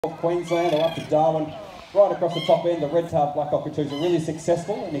Queensland or up to Darwin, right across the top end. The red-tailed black cockatoos are really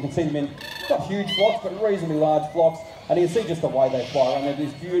successful, and you can see them in not huge flocks, but reasonably large flocks. And you can see just the way they fly around. They have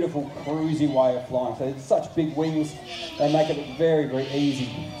this beautiful cruisy way of flying. So it's such big wings, they make it look very, very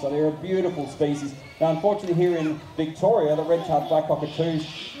easy. So they're a beautiful species. Now, unfortunately, here in Victoria, the red-tailed black cockatoos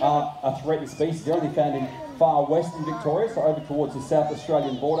are a threatened species. They're only found in far western Victoria, so over towards the South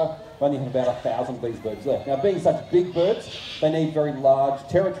Australian border. We only have about 1,000 of these birds left. Now, being such big birds, they need very large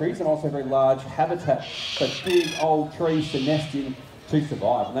territories and also very large habitat. So big old trees to nest in to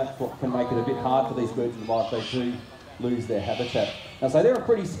survive, and that's what can make it a bit hard for these birds in the wild. They do lose their habitat. Now, so they're a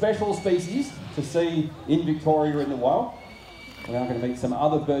pretty special species to see in Victoria in the wild. We are going to meet some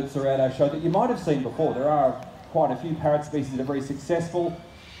other birds throughout our show that you might have seen before. There are quite a few parrot species that are very successful,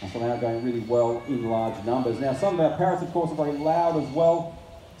 and so they are going really well in large numbers. Now, some of our parrots, of course, are very loud as well.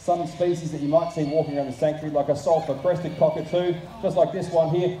 Some species that you might see walking around the sanctuary, like a sulphur-crested cockatoo, just like this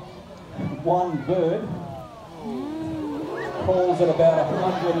one here. One bird calls at about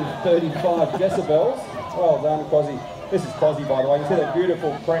 135 decibels. Well done, Cozzy. This is Cozzy, by the way. You see that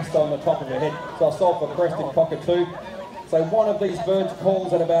beautiful crest on the top of her head. So a sulphur-crested cockatoo. So one of these birds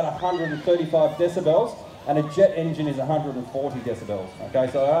calls at about 135 decibels, and a jet engine is 140 decibels.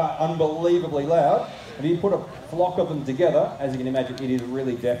 Okay, so they are unbelievably loud. If you put a flock of them together, as you can imagine, it is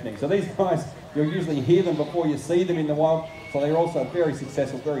really deafening. So these guys, you'll usually hear them before you see them in the wild. So they're also very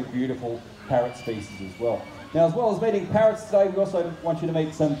successful, very beautiful parrot species as well. Now, as well as meeting parrots today, we also want you to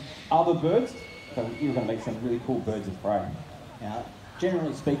meet some other birds. So you're going to meet some really cool birds of prey. Now,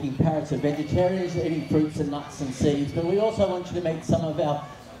 generally speaking, parrots are vegetarians, eating fruits and nuts and seeds, but we also want you to meet some of our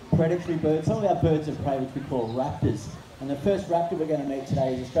predatory birds, some of our birds of prey, which we call raptors. And the first raptor we're going to meet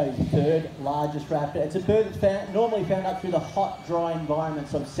today is Australia's third largest raptor. It's a bird that's normally found up through the hot, dry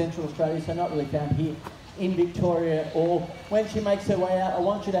environments of Central Australia, so not really found here in Victoria. Or when she makes her way out, I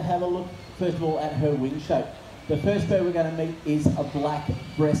want you to have a look, first of all, at her wing shape. The first bird we're going to meet is a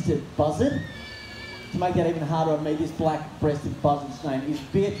black-breasted buzzard. To make that even harder on me, this black-breasted buzzard's name is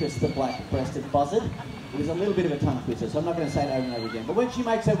Beatrice the black-breasted buzzard. It is a little bit of a tongue twister, so I'm not going to say it over and over again. But when she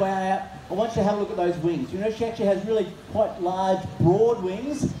makes her way out, I want you to have a look at those wings. You know, she actually has really quite large, broad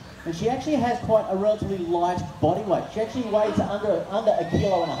wings, and she actually has quite a relatively light body weight. She actually weighs under 1.5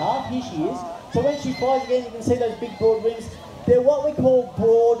 kilos. Here she is. So when she flies again, you can see those big, broad wings. They're what we call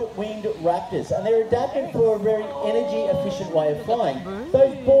broad-winged raptors, and they're adapted for a very energy-efficient way of flying.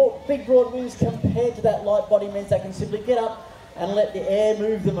 Those big, broad wings compared to that light body means they can simply get up and let the air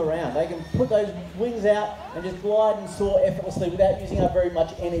move them around. They can put those wings out and just glide and soar effortlessly without using up very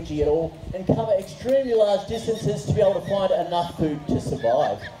much energy at all, and cover extremely large distances to be able to find enough food to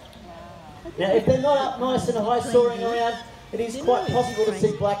survive. Now, if they're not up nice and high soaring around, it is quite possible to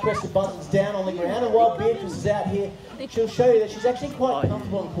see black-breasted buzzards down on the ground, and while Beatrice is out here, she'll show you that she's actually quite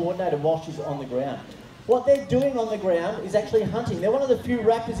comfortable and coordinated while she's on the ground. What they're doing on the ground is actually hunting. They're one of the few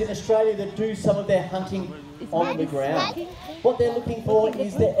raptors in Australia that do some of their hunting on the ground. What they're looking for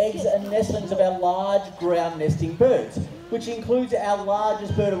is the eggs and nestlings of our large ground nesting birds, which includes our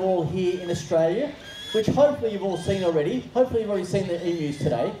largest bird of all here in Australia, which hopefully you've all seen already. Hopefully you've already seen the emus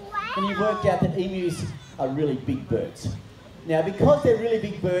today, and you've worked out that emus are really big birds. Now, because they're really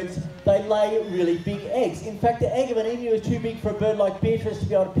big birds, they lay really big eggs. In fact, the egg of an emu is too big for a bird like Beatrice to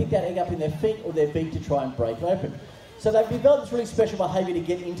be able to pick that egg up in their feet or their beak to try and break open. So they've developed this really special behaviour to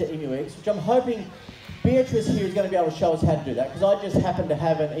get into emu eggs, which I'm hoping Beatrice here is going to be able to show us how to do that, because I just happen to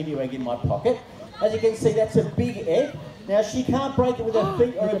have an emu egg in my pocket. As you can see, that's a big egg. Now, she can't break it with her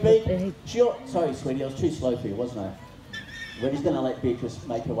feet or her beak. Sorry, sweetie, I was too slow for you, wasn't I? We're just going to let Beatrice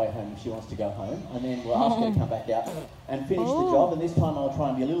make her way home if she wants to go home, and then we'll ask her to come back out and finish the job. And this time I'll try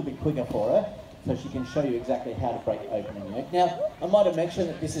and be a little bit quicker for her, so she can show you exactly how to break open an emu egg. Now, I might have mentioned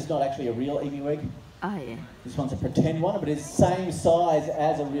that this is not actually a real emu egg. Oh, yeah. This one's a pretend one, but it's the same size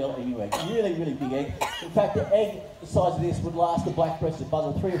as a real emu egg. Really, really big egg. In fact, the egg the size of this would last the black-breasted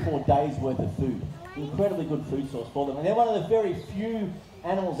buzzard 3 or 4 days worth of food. Incredibly good food source for them. And they're one of the very few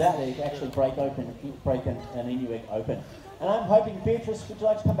animals out there who can actually break an emu egg open. And I'm hoping, Beatrice, would you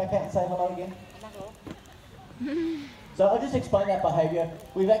like to come back out and say hello again? So I'll just explain that behaviour.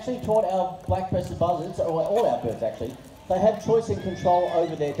 We've actually taught our black-breasted buzzards, or all our birds actually, they have choice and control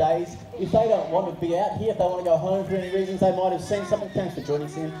over their days. If they don't want to be out here, if they want to go home for any reasons, they might have seen something. Thanks for joining,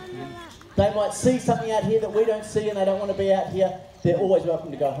 Sam. They might see something out here that we don't see and they don't want to be out here. They're always welcome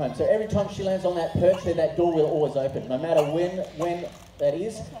to go home. So every time she lands on that perch, then that door will always open. No matter when that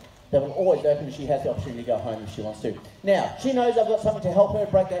is, they will always open and she has the opportunity to go home if she wants to. Now, she knows I've got something to help her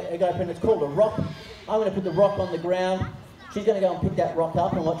break that egg open. It's called a rock. I'm going to put the rock on the ground. She's going to go and pick that rock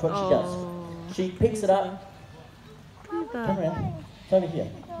up and watch what she does. She picks it up. Come around. It's over here.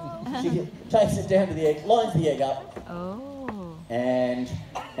 She takes it down to the egg, lines the egg up, Oh. and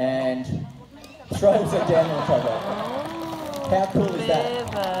throws it down on top of it. How cool is that?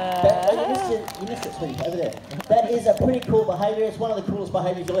 You missed it, sweetie, over there. That is a pretty cool behaviour. It's one of the coolest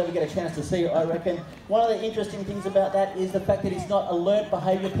behaviours you'll ever get a chance to see, I reckon. One of the interesting things about that is the fact that it's not a learnt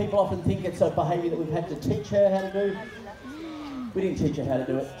behaviour. People often think it's a behaviour that we've had to teach her how to do. We didn't teach her how to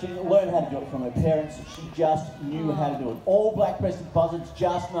do it. She didn't learn how to do it from her parents. She just knew how to do it. All black-breasted buzzards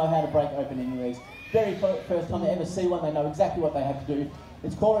just know how to break open new eggs. Very first time they ever see one, they know exactly what they have to do.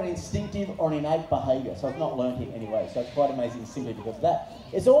 It's called an instinctive or an innate behaviour, so it's not learnt it anyway, so it's quite amazing simply because of that.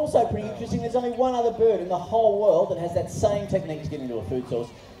 It's also pretty interesting, there's only one other bird in the whole world that has that same technique to get into a food source.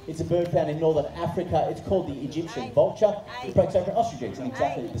 It's a bird found in northern Africa. It's called the Egyptian vulture. It breaks open ostrich eggs in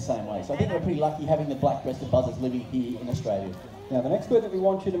exactly the same way. So I think we're pretty lucky having the black-breasted buzzards living here in Australia. Now, the next bird that we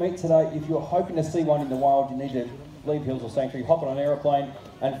want you to meet today, if you're hoping to see one in the wild, you need to leave Hills or Sanctuary, hop on an aeroplane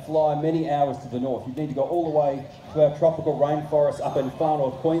and fly many hours to the north. You need to go all the way to our tropical rainforest up in far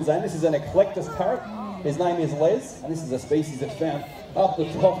north Queensland. This is an Eclectus parrot. His name is Les, and this is a species that's found up the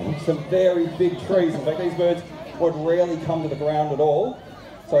top of some very big trees. In fact, these birds would rarely come to the ground at all.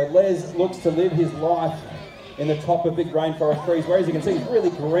 So Les looks to live his life in the top of big rainforest trees, where as you can see, he's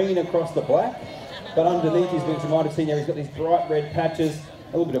really green across the black. But underneath his wings, you might have seen there, he's got these bright red patches,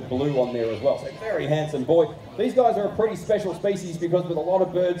 a little bit of blue on there as well. So very handsome boy. These guys are a pretty special species because with a lot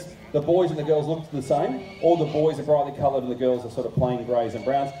of birds, the boys and the girls look the same. All the boys are brightly coloured and the girls are sort of plain greys and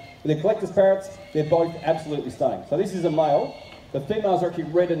browns. With the Eclectus parrots, they're both absolutely stunning. So this is a male. The females are actually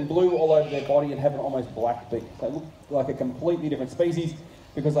red and blue all over their body and have an almost black beak. They look like a completely different species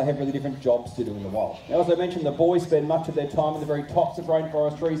because they have really different jobs to do in the wild. Now, as I mentioned, the boys spend much of their time in the very tops of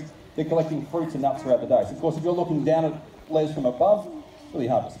rainforest trees. They're collecting fruits and nuts throughout the day. So, of course, if you're looking down at Les from above, it's really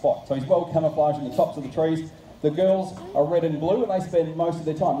hard to spot. So he's well camouflaged in the tops of the trees. The girls are red and blue, and they spend most of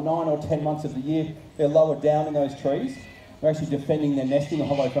their time, 9 or 10 months of the year, they're lower down in those trees. They're actually defending their nesting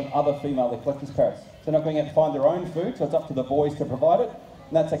hollow from other female Eclectus parrots. So they're not going out to find their own food, so it's up to the boys to provide it.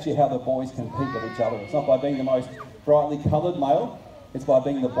 And that's actually how the boys compete with each other. It's not by being the most brightly coloured male, it's by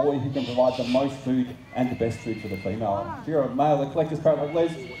being the boy who can provide the most food and the best food for the female. And if you're a male Eclectus parrot like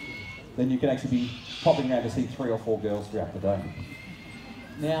Les, then you can actually be popping around to see 3 or 4 girls throughout the day.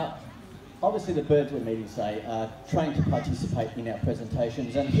 Now, obviously the birds we're meeting today are trained to participate in our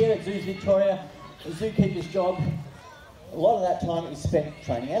presentations, and here at Zoos Victoria, the zookeeper's job, a lot of that time is spent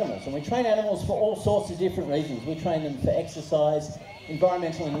training animals. And we train animals for all sorts of different reasons. We train them for exercise,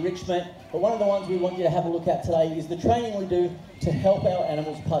 environmental enrichment, but one of the ones we want you to have a look at today is the training we do to help our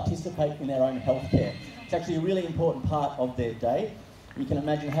animals participate in their own healthcare. It's actually a really important part of their day. You can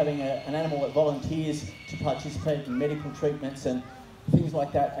imagine having an animal that volunteers to participate in medical treatments and things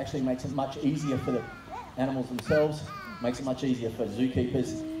like that actually makes it much easier for the animals themselves, makes it much easier for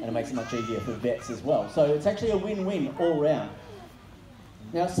zookeepers, and it makes it much easier for vets as well. So it's actually a win-win all round.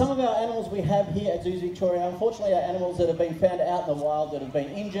 Now, some of our animals we have here at Zoos Victoria, unfortunately, are animals that have been found out in the wild that have been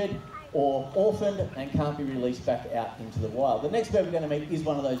injured or orphaned and can't be released back out into the wild. The next bird we're going to meet is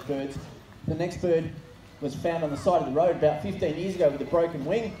one of those birds. The next bird was found on the side of the road about 15 years ago with a broken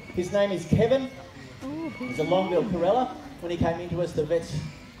wing. His name is Kevin. He's a long-billed Corella. When he came into us, the vets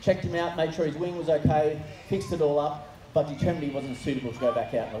checked him out, made sure his wing was okay, fixed it all up, but determined he wasn't suitable to go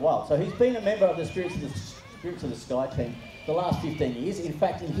back out in the wild. So he's been a member of the Spirits of the Sky team the last 15 years. In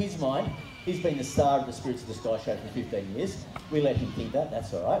fact, in his mind, he's been the star of the Spirits of the Sky show for 15 years. We let him think that,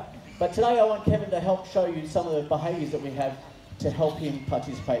 that's all right. But today I want Kevin to help show you some of the behaviours that we have to help him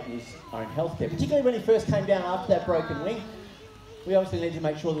participate in his own healthcare. Particularly when he first came down after that broken wing, we obviously needed to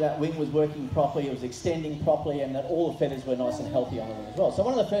make sure that that wing was working properly, it was extending properly, and that all the feathers were nice and healthy on the wing as well. So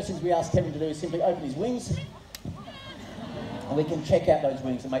one of the first things we asked Kevin to do is simply open his wings, and we can check out those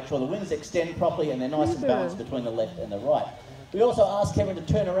wings and make sure the wings extend properly and they're nice and balanced between the left and the right. We also asked Kevin to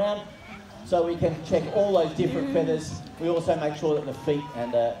turn around so we can check all those different feathers. We also make sure that the feet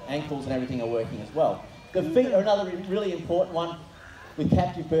and the ankles and everything are working as well. The feet are another really important one. With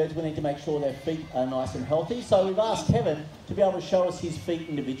captive birds, we need to make sure their feet are nice and healthy. So we've asked Kevin to be able to show us his feet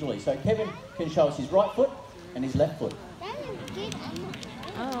individually. So Kevin can show us his right foot and his left foot. Which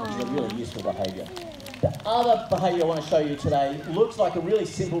is a really useful behaviour. The other behaviour I want to show you today looks like a really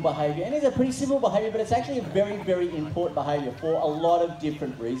simple behaviour, and it's a pretty simple behaviour, but it's actually a very, very important behaviour for a lot of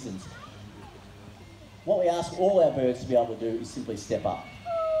different reasons. What we ask all our birds to be able to do is simply step up.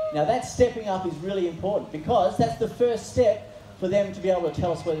 Now that stepping up is really important because that's the first step for them to be able to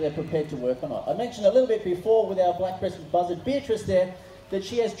tell us whether they're prepared to work or not. I mentioned a little bit before with our black-breasted buzzard, Beatrice there, that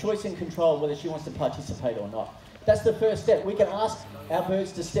she has choice and control whether she wants to participate or not. That's the first step. We can ask our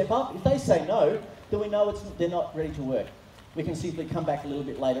birds to step up. If they say no, then we know they're not ready to work. we can simply come back a little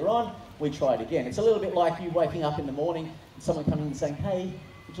bit later on, we try it again. It's a little bit like you waking up in the morning and someone coming in and saying, hey,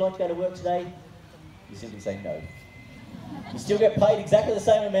 would you like to go to work today? You simply say no. You still get paid exactly the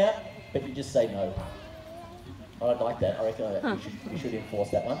same amount, but you just say no. I'd like that. I reckon we should enforce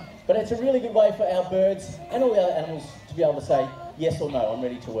that one. But it's a really good way for our birds and all the other animals to be able to say yes or no, I'm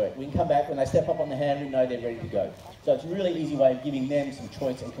ready to work. We can come back, when they step up on the hand, we know they're ready to go. So it's a really easy way of giving them some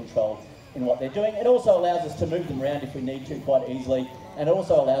choice and control in what they're doing. It also allows us to move them around if we need to quite easily, and it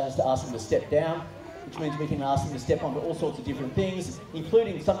also allows us to ask them to step down, which means we can ask them to step onto all sorts of different things,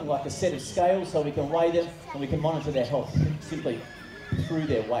 including something like a set of scales so we can weigh them and we can monitor their health simply through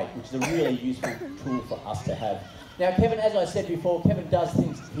their weight, which is a really useful tool for us to have. Now Kevin, as I said before, Kevin does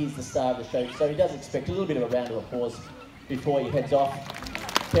think he's the star of the show, so he does expect a little bit of a round of applause before he heads off.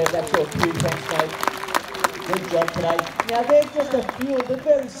 Kev, that's your cue, thanks mate. Good job today. Now there's just a few of the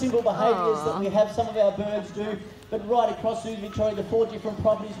very simple behaviours that we have some of our birds do, but right across Zoos Victoria, the 4 different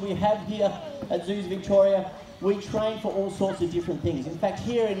properties we have here at Zoos Victoria, we train for all sorts of different things. In fact,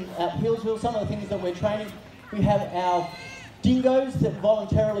 here in Hillsville, some of the things that we're training, we have our dingoes that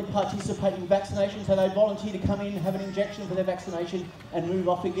voluntarily participate in vaccination, so they volunteer to come in, have an injection for their vaccination and move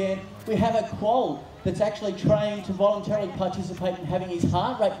off again. We have a quoll that's actually trained to voluntarily participate in having his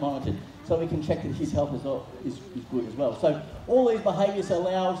heart rate monitored, so we can check that his health is good as well. So all these behaviours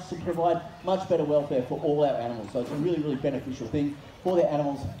allow us to provide much better welfare for all our animals, so it's a really, really beneficial thing for the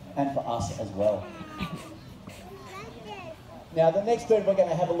animals and for us as well. Now the next bird we're going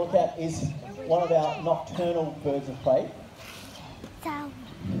to have a look at is one of our nocturnal birds of prey.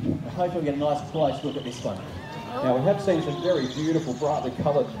 Hopefully we get a nice close look at this one. Now we have seen some very beautiful brightly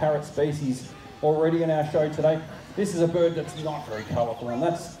coloured parrot species already in our show today. This is a bird that's not very colourful, and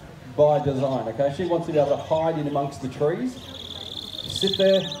that's by design, okay? She wants to be able to hide in amongst the trees, sit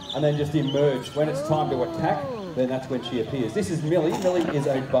there and then just emerge. When it's time to attack, then that's when she appears. This is Millie. Millie is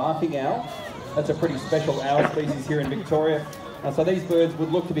a barking owl. That's a pretty special owl species here in Victoria. And so these birds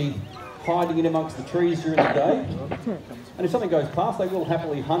would look to be hiding in amongst the trees during the day. And if something goes past, they will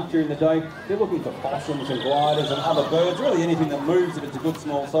happily hunt during the day. They're looking for possums and gliders and other birds, really anything that moves if it's a good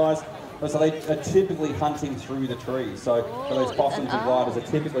small size. So they are typically hunting through the trees. So those possums and gliders are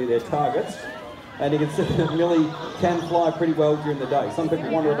typically their targets. And you can see that Millie can fly pretty well during the day. Some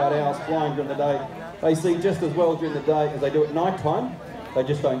people wonder about owls flying during the day. They see just as well during the day as they do at night time. They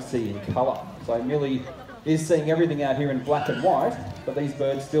just don't see in colour. So Millie is seeing everything out here in black and white, but these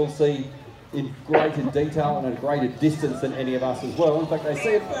birds still see in greater detail and at a greater distance than any of us as well. In fact, they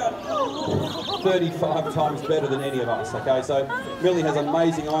see about 35 times better than any of us, okay? So Millie has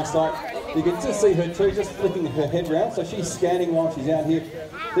amazing eyesight. You can just see her too, just flicking her head round, so she's scanning while she's out here.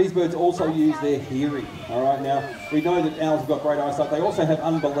 These birds also use their hearing, all right? Now, we know that owls have got great eyesight. They also have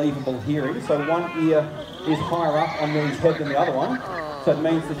unbelievable hearing, so one ear is higher up on Millie's head than the other one, so it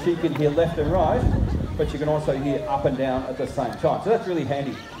means that she can hear left and right, but she can also hear up and down at the same time. So that's really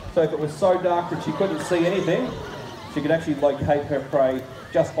handy. So if it was so dark that she couldn't see anything, she could actually locate her prey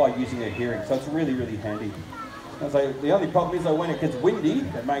just by using her hearing. So it's really, really handy. And so the only problem is though, when it gets windy,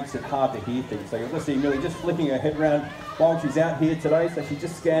 it makes it hard to hear things. So you'll just see Millie just flicking her head around while she's out here today. So she's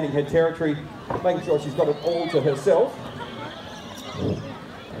just scanning her territory, making sure she's got it all to herself.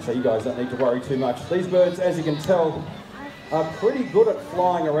 So you guys don't need to worry too much. These birds, as you can tell, are pretty good at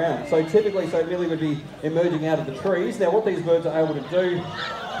flying around. So typically, Millie would be emerging out of the trees. Now what these birds are able to do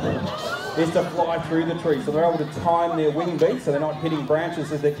is to fly through the trees. So they're able to time their wing beats so they're not hitting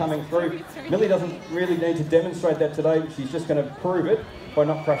branches as they're coming through. Millie doesn't really need to demonstrate that today. She's just going to prove it by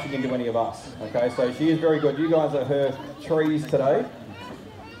not crashing into any of us. Okay, so she is very good. You guys are her trees today.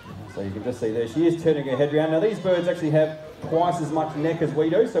 So you can just see there, she is turning her head around. Now these birds actually have twice as much neck as we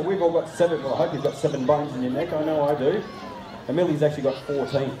do. So we've all got 7, well I hope you've got 7 bones in your neck, I know I do. And Millie's actually got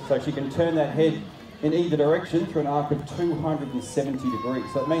 14. So she can turn that head in either direction through an arc of 270 degrees.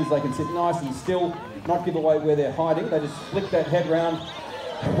 So it means they can sit nice and still, not give away where they're hiding. They just flick that head round,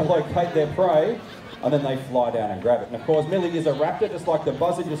 locate their prey, and then they fly down and grab it. And of course, Millie is a raptor, just like the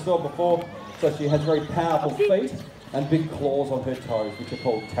buzzard you saw before. So she has very powerful feet and big claws on her toes, which are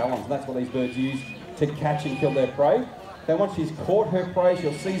called talons. And that's what these birds use to catch and kill their prey. Then once she's caught her prey,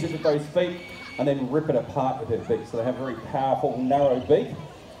 she'll seize it with those feet and then rip it apart with her beak. So they have a very powerful, narrow beak.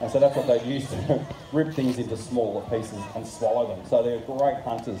 And so that's what they use to rip things into smaller pieces and swallow them. So they're great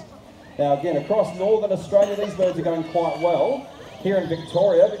hunters. Now again, across northern Australia, these birds are going quite well. Here in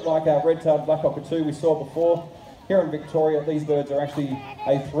Victoria, a bit like our red-tailed black cockatoo we saw before, here in Victoria, these birds are actually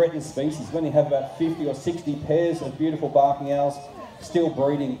a threatened species. We only have about 50 or 60 pairs of beautiful barking owls still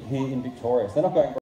breeding here in Victoria. So they're not going